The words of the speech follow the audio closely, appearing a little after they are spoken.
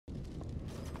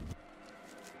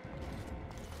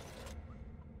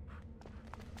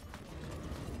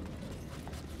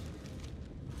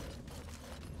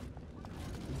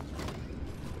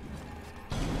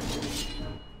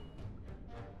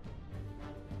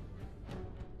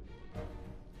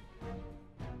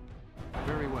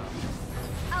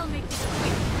I'll make this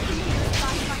quick. Give me the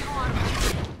size of my arm.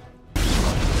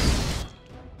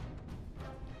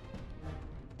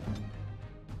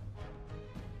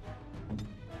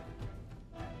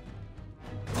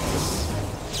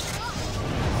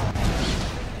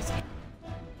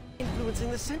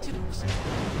 Influencing the Sentinels.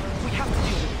 We have to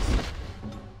deal with this.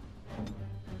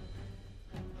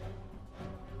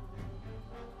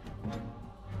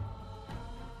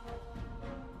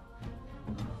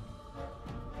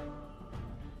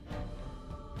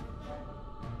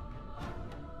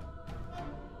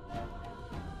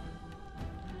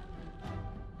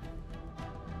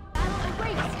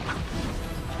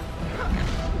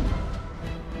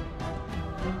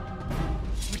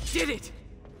 Did it!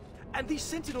 And these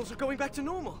Sentinels are going back to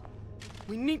normal.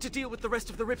 We need to deal with the rest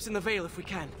of the rips in the Veil if we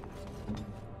can.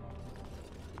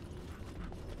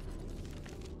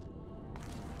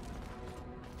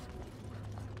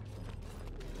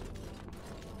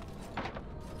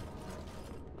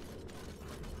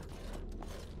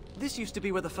 This used to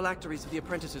be where the phylacteries of the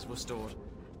apprentices were stored.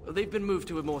 They've been moved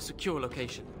to a more secure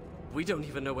location. We don't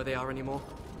even know where they are anymore.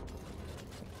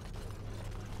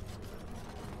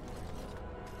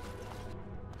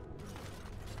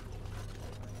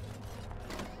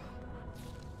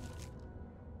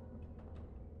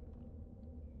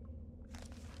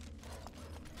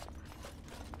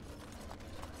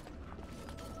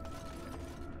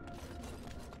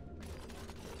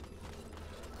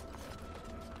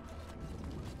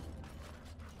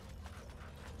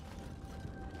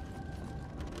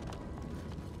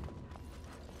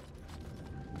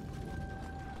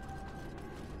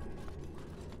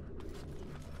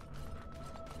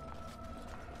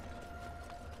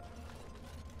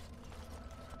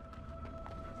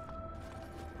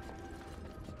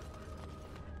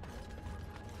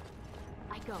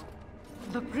 Go.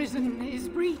 The prison is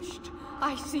breached.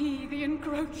 I see the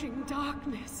encroaching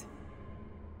darkness.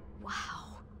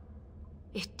 Wow.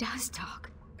 It does talk.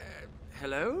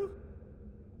 Hello?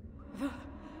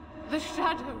 The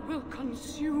shadow will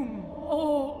consume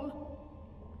all.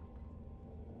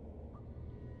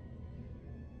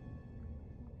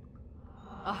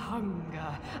 A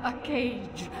hunger, a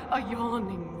cage, a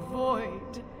yawning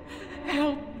void.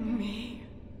 Help me.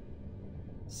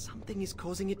 Something is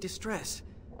causing it distress.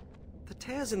 The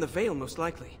tears in the Veil, most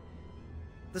likely.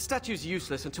 The statue's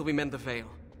useless until we mend the Veil.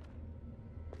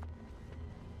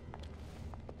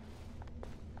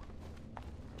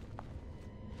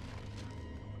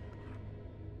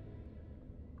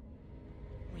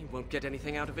 We won't get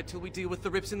anything out of it till we deal with the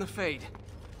rips in the Fade.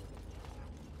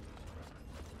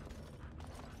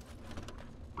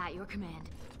 At your command.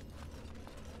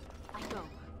 I go.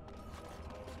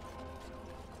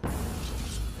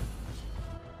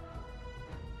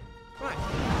 Right.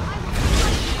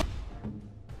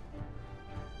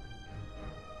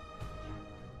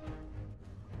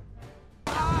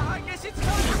 I guess it's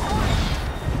time to fight!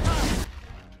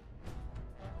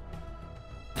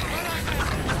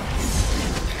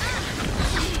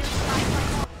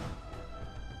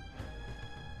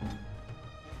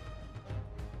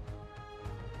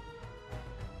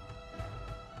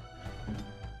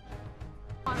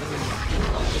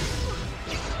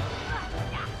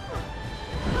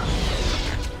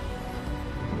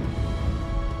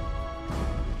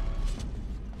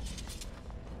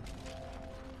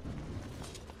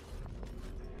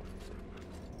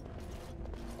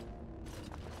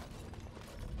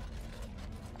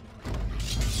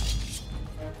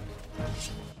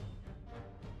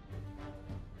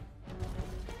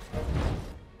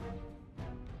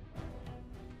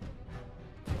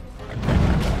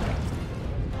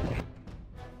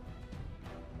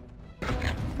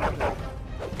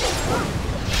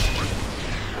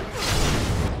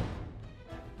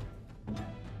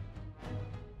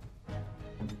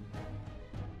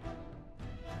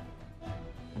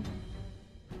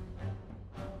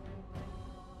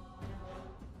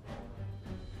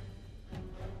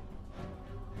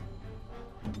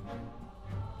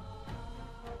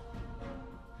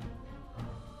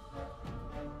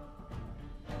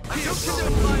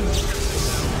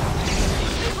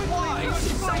 Why?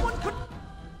 Someone could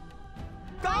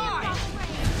die!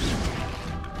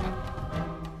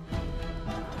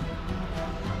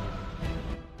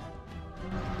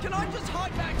 Can I just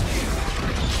hide back here?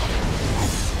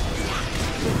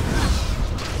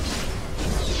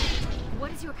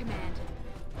 What is your command?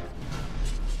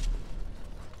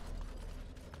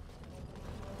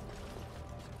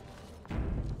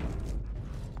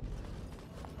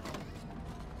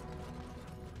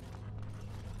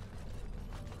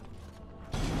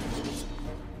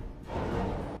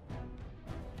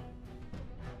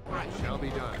 Shall be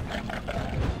done.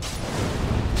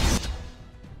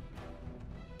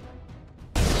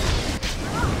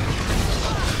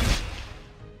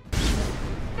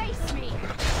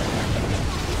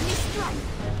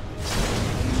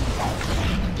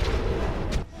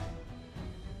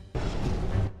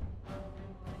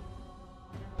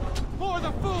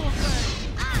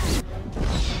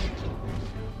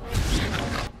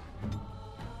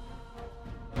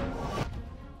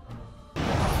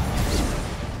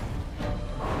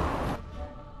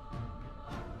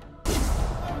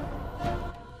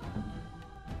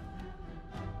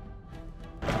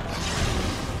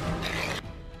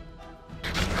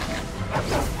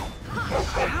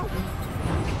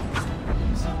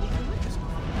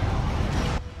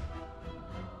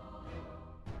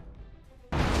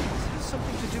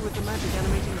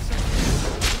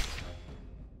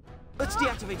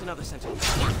 deactivate another sentinel.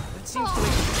 That seems to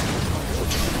make...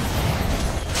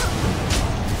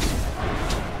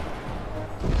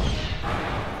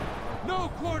 No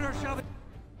quarter shall be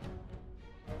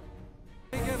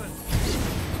given.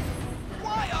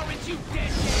 Why aren't you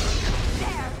dead yet?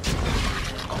 There!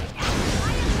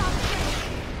 I am not safe!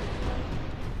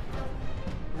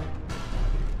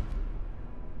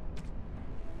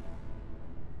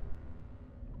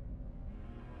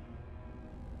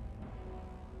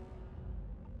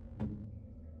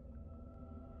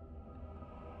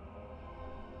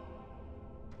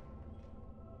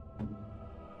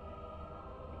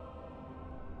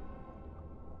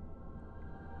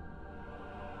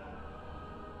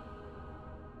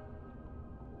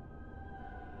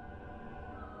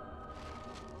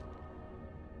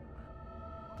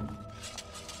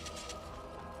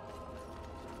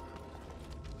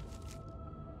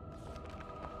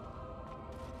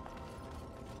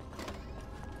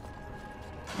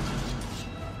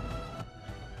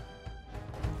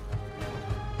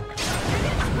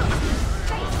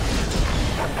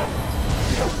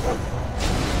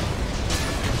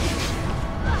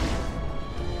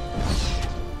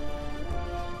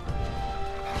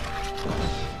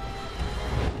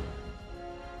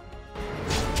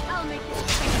 I'll make this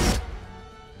quick.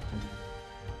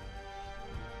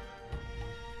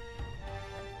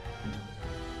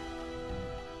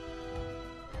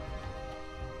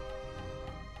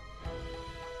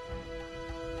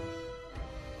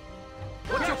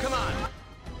 What's your command?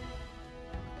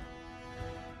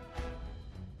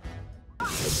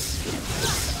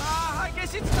 I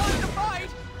guess it's time to fight!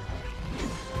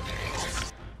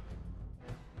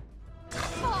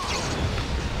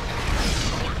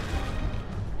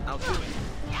 I'll do it.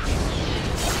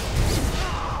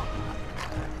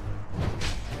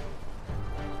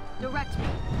 Direct me.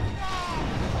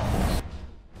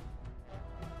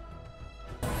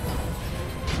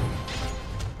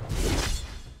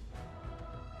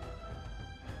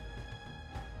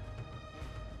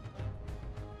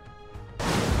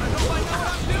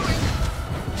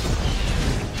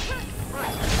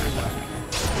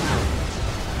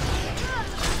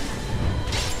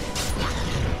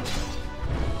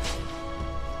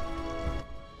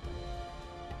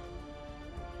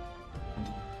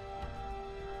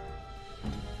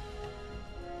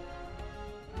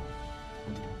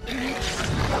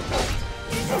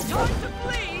 It's time to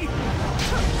flee!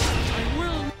 I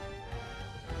will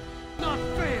not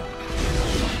fail!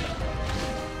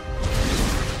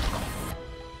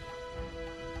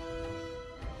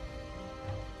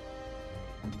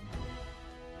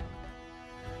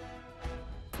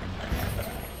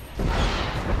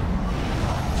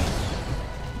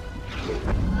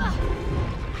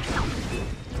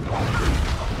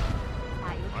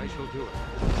 I shall do it.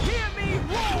 Hear me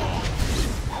roar!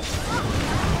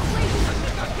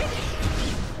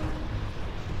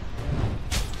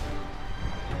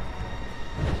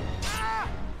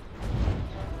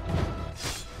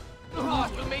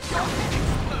 Frost will make your head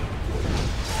explode!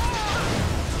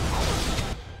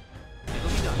 It'll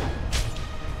be done.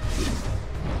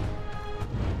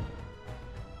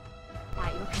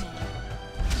 At your command.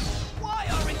 Why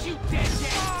aren't you dead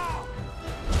yet?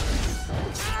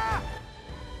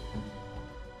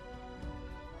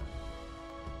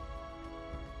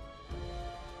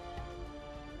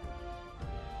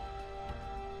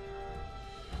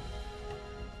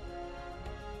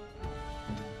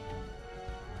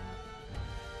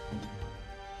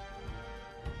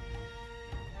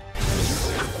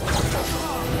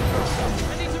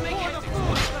 I need to make it a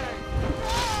fool thing!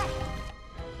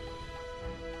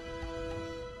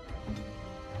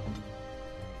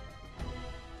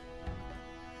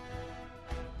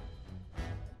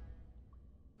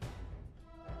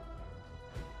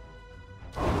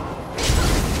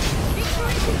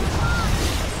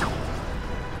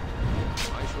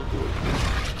 I shall do it.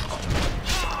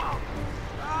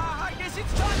 I guess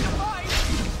it's time to fight!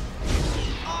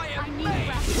 I I am need made!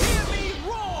 rest. Hear me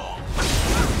roar!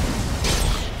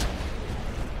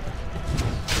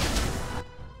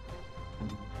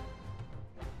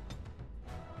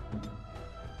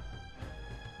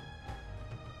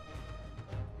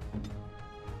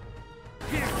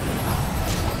 Here!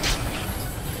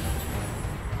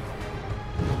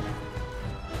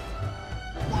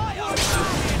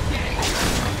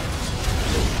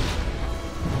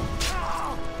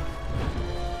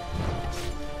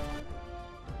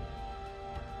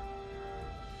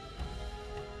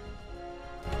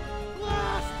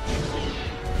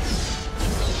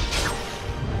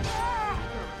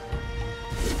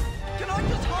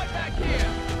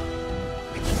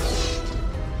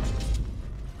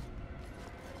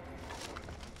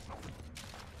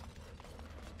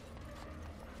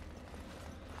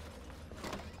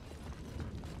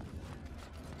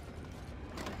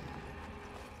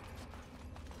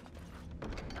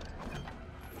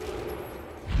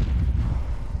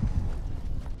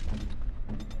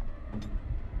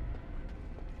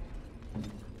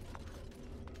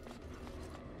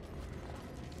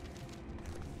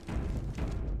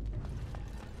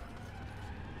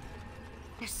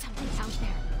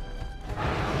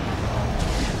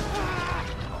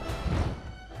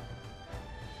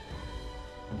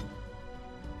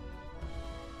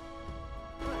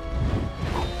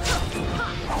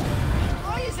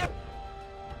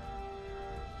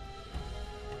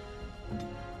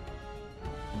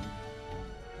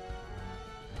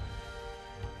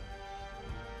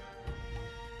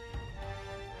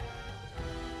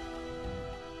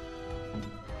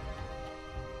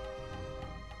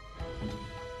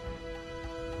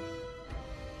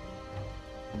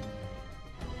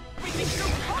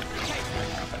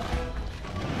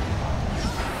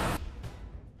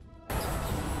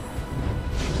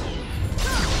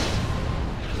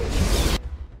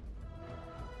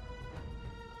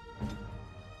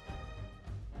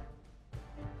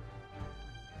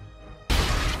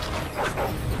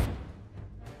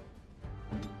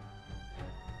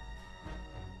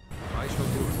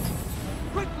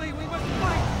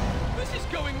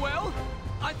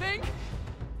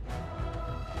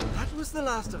 That's the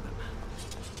last of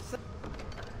them.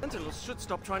 Sentinels should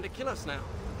stop trying to kill us now.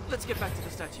 Let's get back to the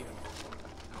statue.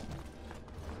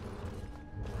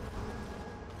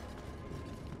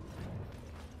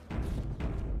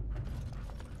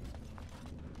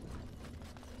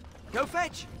 Go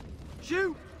fetch!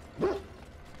 Shoot!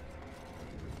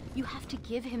 You have to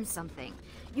give him something.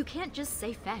 You can't just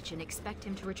say fetch and expect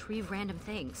him to retrieve random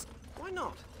things. Why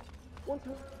not? One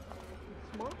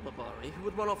smart Mabari who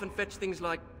would run off and fetch things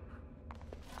like...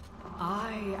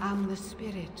 I am the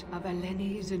spirit of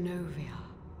Eleni Zenobia,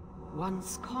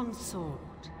 once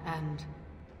consort and...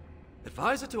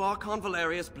 Advisor to Archon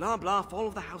Valerius, blah blah, fall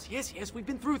of the house. Yes, yes, we've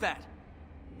been through that.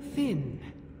 Finn.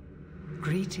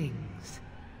 Greetings.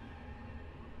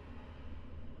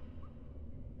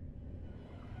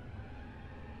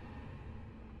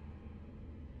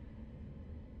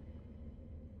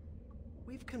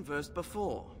 We've conversed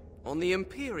before, on the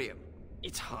Imperium.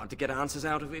 It's hard to get answers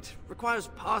out of it. Requires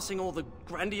parsing all the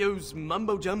grandiose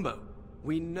mumbo-jumbo.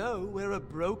 We know where a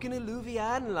broken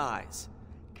Eluvian lies.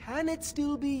 Can it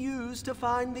still be used to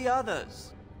find the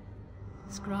others?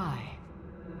 Scry,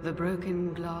 the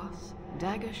broken glass,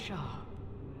 dagger sharp,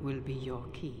 will be your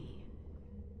key.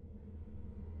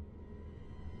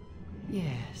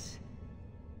 Yes.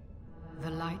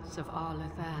 The lights of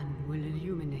Arlathan will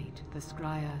illuminate the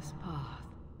Scrya's path.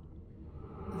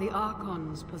 The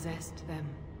Archons possessed them,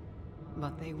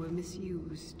 but they were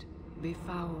misused,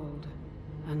 befouled,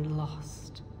 and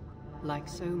lost, like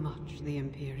so much the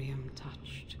Imperium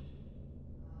touched.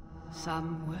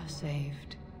 Some were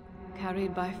saved,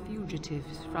 carried by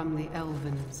fugitives from the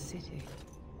Elven city.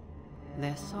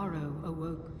 Their sorrow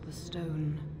awoke the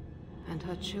stone, and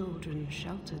her children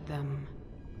sheltered them.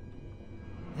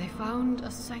 They found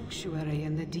a sanctuary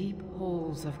in the deep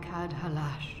halls of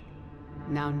Cadhalash,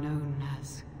 now known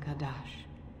as Kadash.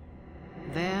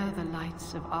 There the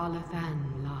lights of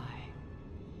Arlathan lie,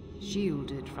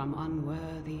 shielded from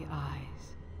unworthy eyes.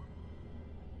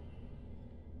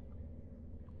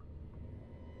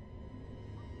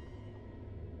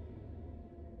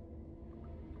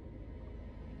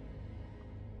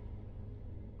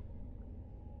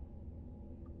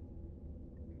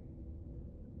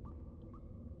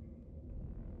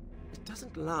 It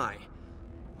doesn't lie.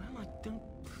 Well, I don't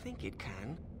think it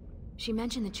can. She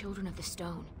mentioned the Children of the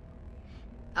Stone.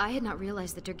 I had not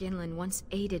realized that Durginlin once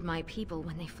aided my people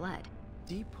when they fled.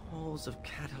 Deep halls of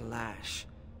Catalash.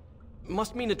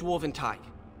 Must mean a dwarven type.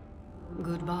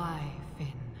 Goodbye,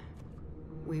 Finn.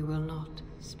 We will not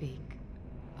speak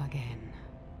again.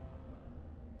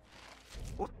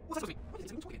 What's that supposed to be? What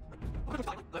is it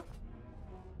talking? Hello?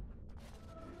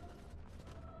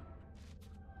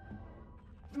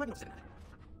 You might not say that.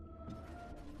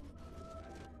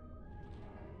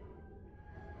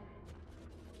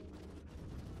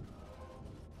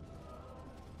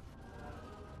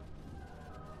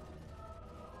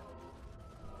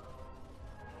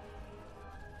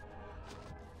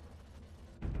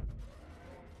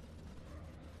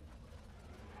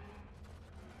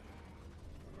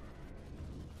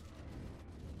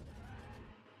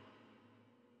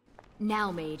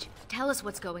 Now, Mage, tell us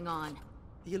what's going on.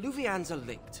 The Eluvians are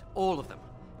linked, all of them.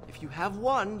 If you have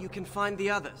one, you can find the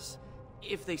others,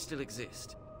 if they still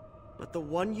exist. But the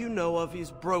one you know of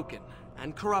is broken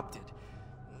and corrupted,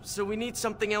 so we need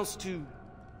something else to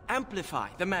amplify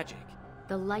the magic.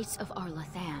 The lights of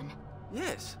Arlathan.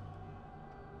 Yes.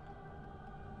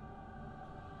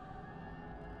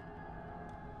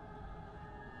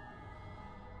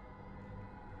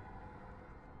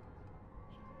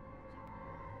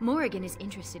 Morrigan is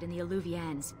interested in the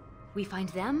Eluvians. We find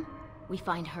them, we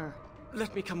find her.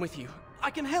 Let me come with you. I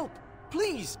can help.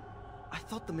 Please! I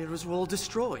thought the mirrors were all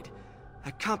destroyed. I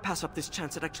can't pass up this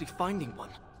chance at actually finding one.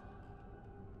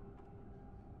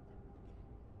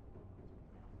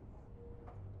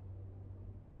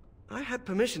 I had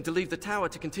permission to leave the tower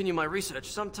to continue my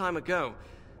research some time ago,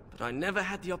 but I never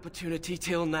had the opportunity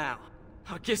till now.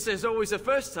 I guess there's always a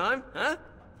first time, huh?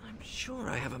 I'm sure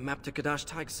I have a map to Kadash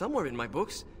Taig somewhere in my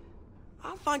books.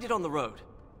 I'll find it on the road.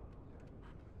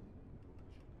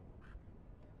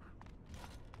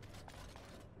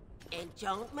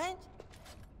 Enchantment?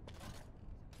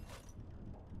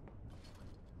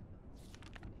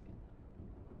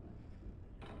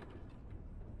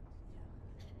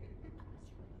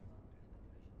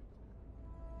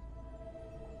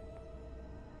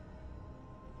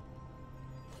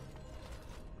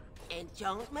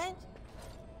 Enchantment?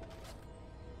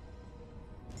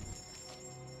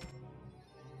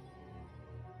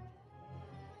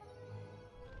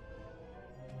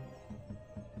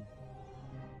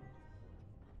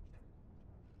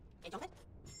 Enchantment?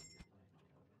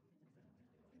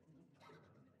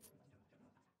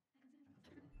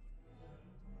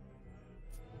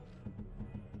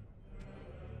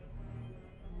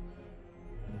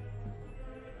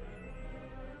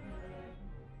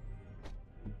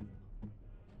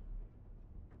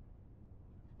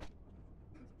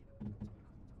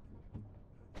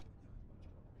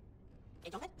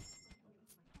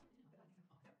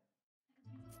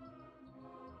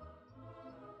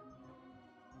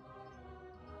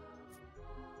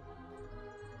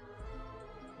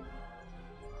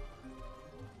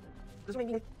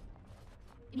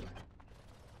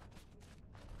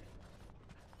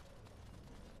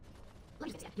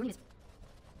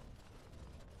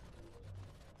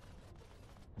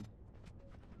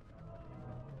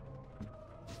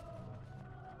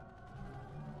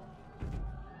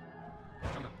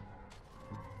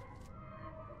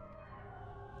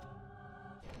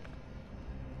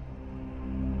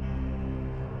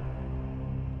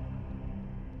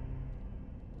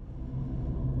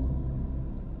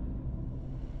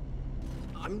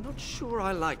 I'm not sure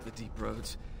I like the deep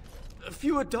roads.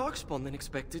 Fewer darkspawn than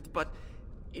expected, but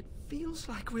it feels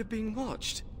like we're being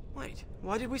watched. Wait,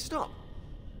 why did we stop?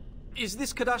 Is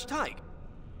this Kadash Taig?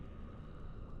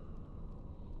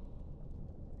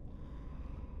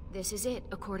 This is it,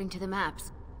 according to the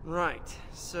maps. Right,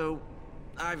 so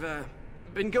I've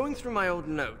been going through my old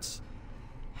notes.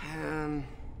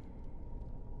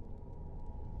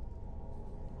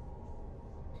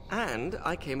 And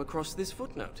I came across this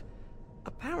footnote.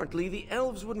 Apparently, the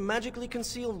elves would magically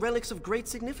conceal relics of great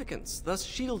significance, thus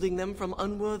shielding them from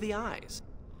unworthy eyes.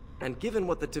 And given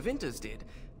what the Tevinters did,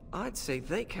 I'd say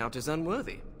they count as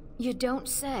unworthy. You don't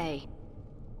say.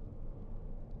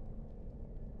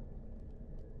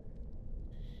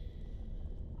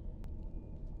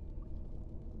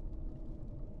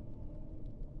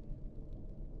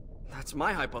 That's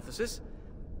my hypothesis.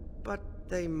 But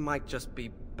they might just be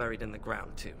buried in the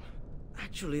ground, too.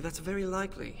 Actually, that's very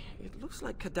likely. It looks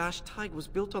like Kadash Taig was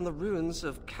built on the ruins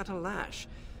of Katalash.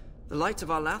 The lights of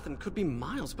Arlathan could be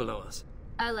miles below us.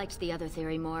 I liked the other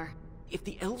theory more. If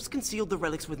the elves concealed the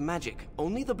relics with magic,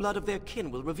 only the blood of their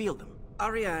kin will reveal them.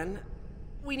 Ariane,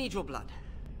 we need your blood.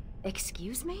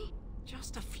 Excuse me?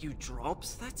 Just a few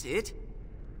drops, that's it.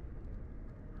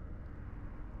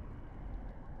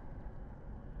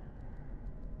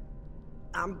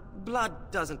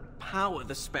 Blood doesn't power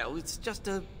the spell, it's just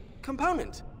a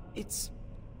component. It's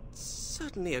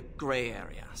certainly a gray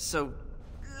area, so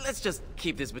let's just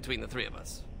keep this between the three of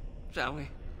us, shall we?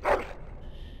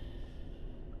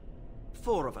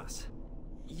 4 of us.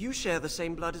 You share the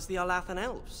same blood as the Arlathan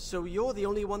elves, so you're the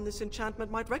only one this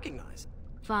enchantment might recognize.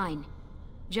 Fine.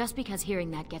 Just because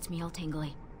hearing that gets me all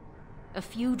tingly. A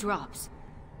few drops.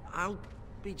 I'll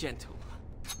be gentle.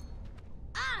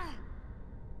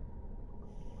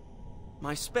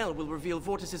 My spell will reveal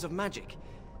vortices of magic.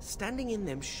 Standing in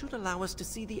them should allow us to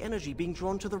see the energy being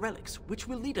drawn to the relics, which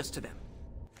will lead us to them.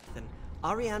 Then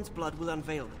Ariane's blood will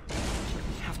unveil them.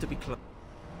 We have to be close.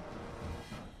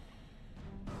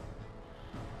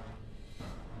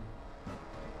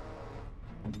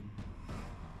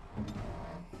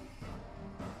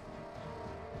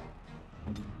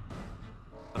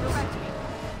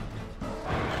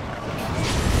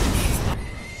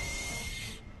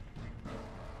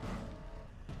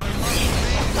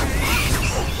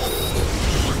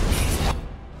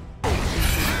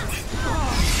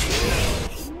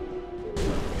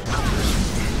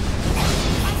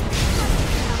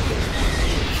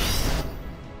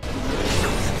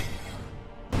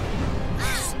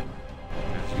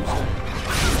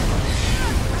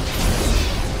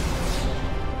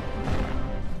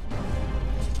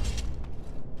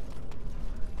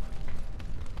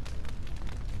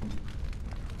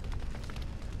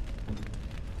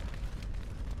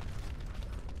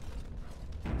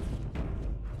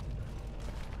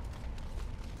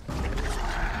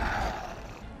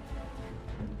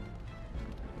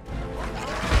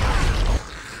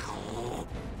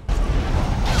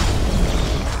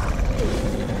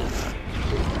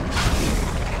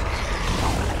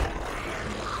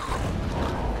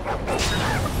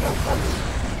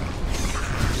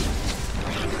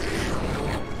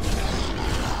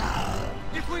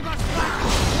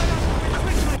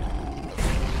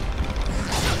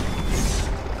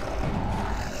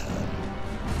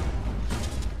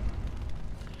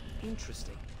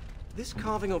 Interesting. This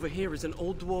carving over here is an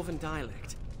old dwarven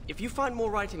dialect. If you find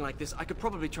more writing like this, I could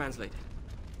probably translate it.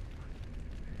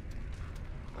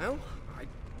 Well, I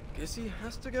guess he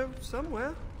has to go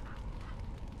somewhere.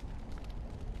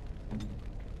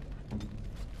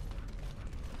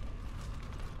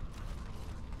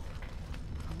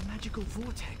 A magical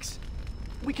vortex.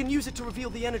 We can use it to reveal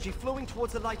the energy flowing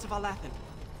towards the lights of Arlathan.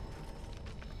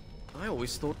 I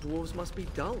always thought dwarves must be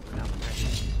dull without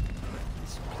magic.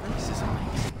 This place is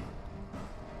amazing.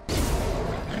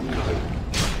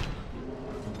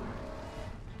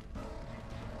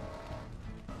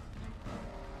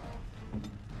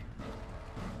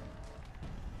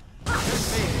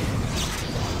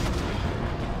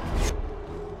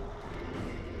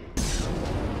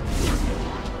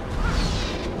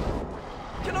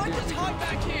 Can I just hide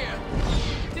back here?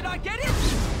 Did I get it?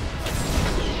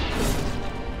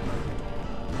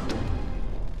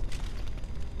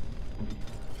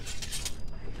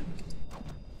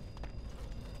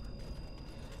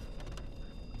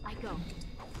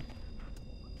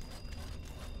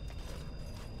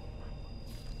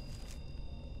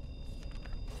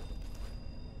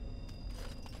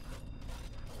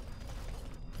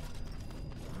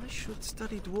 should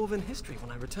study Dwarven history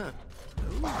when I return.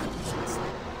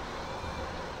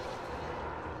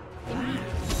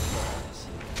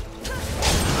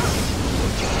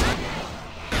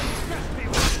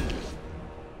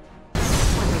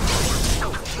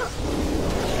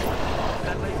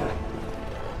 That later.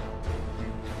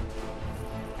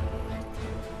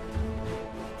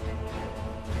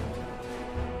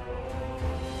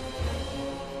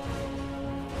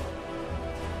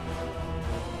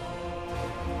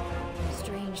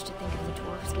 Strange to think of the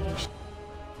dwarves giving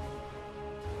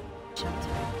shelter.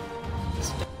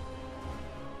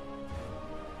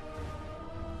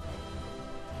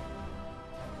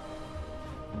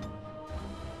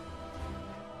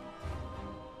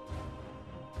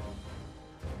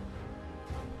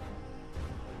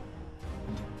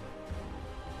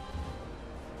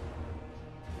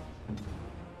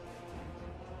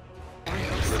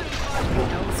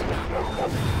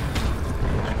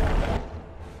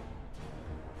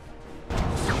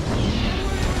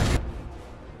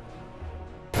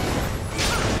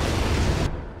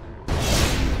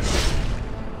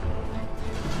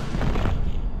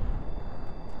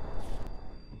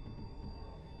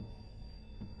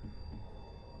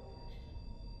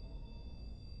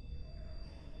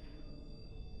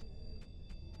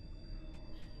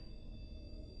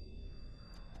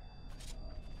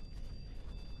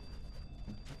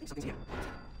 I think something's here.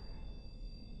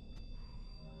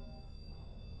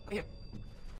 Here.